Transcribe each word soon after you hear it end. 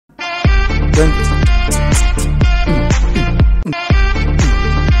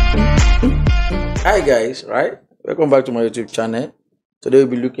Hi guys, right? Welcome back to my YouTube channel. Today we'll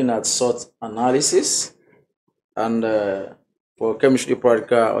be looking at salt analysis and for Chemistry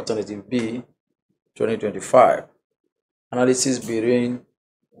Practical Alternative B 2025. Analysis between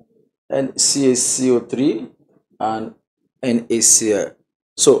NaCO3 and NaCl.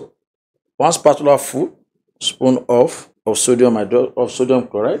 So 1 spatula full spoon of sodium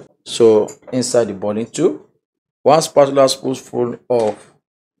chloride. So inside the boiling tube, 1 spatula spoonful of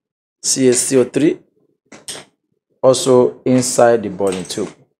CaCO3 also inside the boiling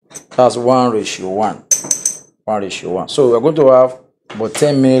tube. That's 1:1. 1:1. So we're going to have about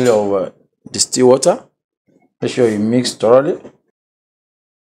 10 ml of distilled water. Make sure you mix thoroughly.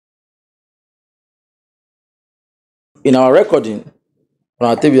 In our recording, on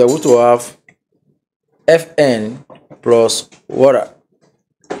our table, we are going to have Fn plus water.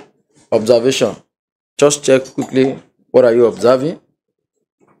 Observation. Just check quickly, what are you observing?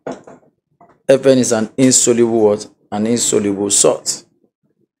 Fn is an insoluble what? An insoluble salt.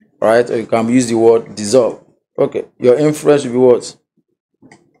 Right? Or you can use the word dissolve. Okay, your inference will be what?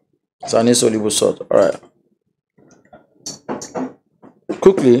 It's an insoluble salt. Alright.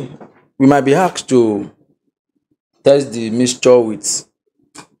 Quickly, we might be asked to test the mixture with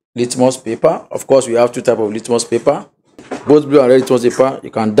litmus paper. Of course, we have two types of litmus paper, both blue and red litmus paper.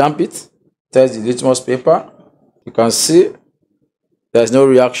 You can damp it, test the litmus paper. You can see there is no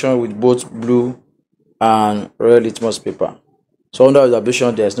reaction with both blue and red litmus paper. So under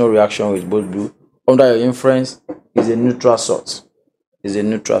observation, there is no reaction with both blue. Under your inference, is a neutral salt. Is a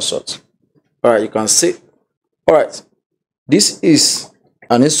neutral salt. Alright, you can see. Alright, this is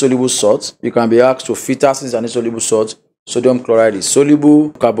an insoluble salt. You can be asked to filter since an insoluble salt. Sodium chloride is soluble,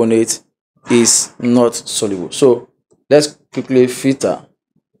 carbonate is not soluble. So let's quickly filter.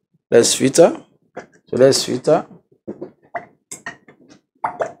 Let's filter. So let's filter.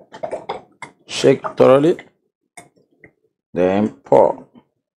 Shake thoroughly, then pour.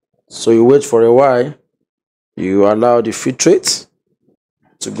 So you wait for a while. You allow the filtrate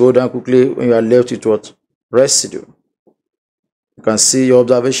to go down quickly. When you are left with what? Residue. You can see your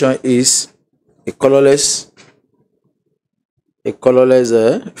observation is a colorless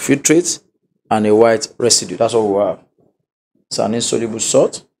filtrate and a white residue. That's what we have. It's an insoluble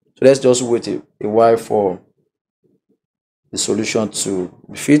salt. So let's just wait a while for the solution to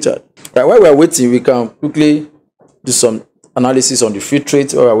be filtered. Right, while we are waiting, we can quickly do some analysis on the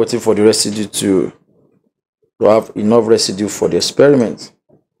filtrate while we are waiting for the residue to have enough residue for the experiment.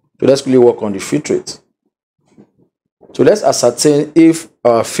 So let's quickly work on the filtrate. So let's ascertain if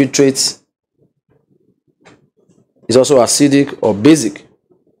our filtrate is also acidic or basic.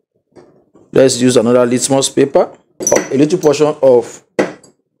 Let's use another litmus paper, a little portion of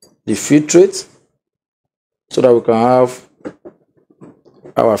the filtrate, so that we can have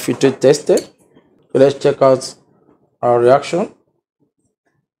our filtrate tested. So let's check out our reaction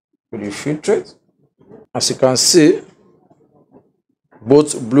with the filtrate. As you can see,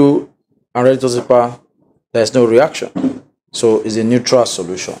 both blue and red paper, there is no reaction. So it's a neutral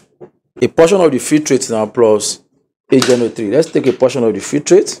solution. A portion of the filtrate now plus HNO3. Let's take a portion of the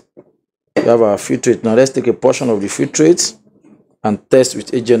filtrate. We have our filtrate now. Let's take a portion of the filtrate and test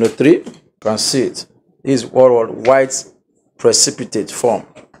with HNO3. You can see it. This is what white precipitate form.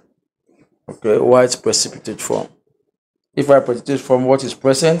 Okay, white precipitate form. If white precipitate form, what is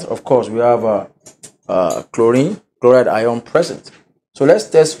present? Of course, we have a chloride ion present. So let's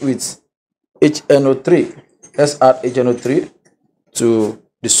test with HNO3. Let's add HNO3 to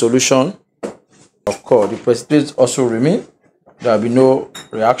the solution. Of course, the precipitate also remain. There will be no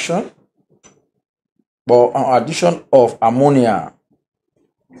reaction. But on addition of ammonia,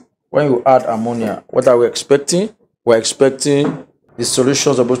 when you add ammonia, what are we expecting? We're expecting the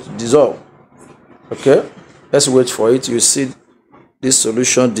solution is supposed to dissolve. Okay, let's wait for it. You see this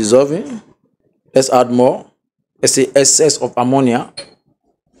solution dissolving. Let's add more. Let's say excess of ammonia,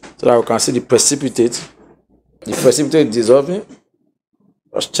 so that we can see the precipitate. The precipitate dissolving.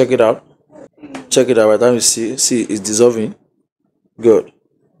 Let's check it out. Check it out. By the time you see it's dissolving. Good.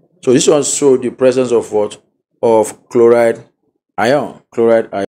 So this one shows the presence of what? Of chloride ion. Chloride ion.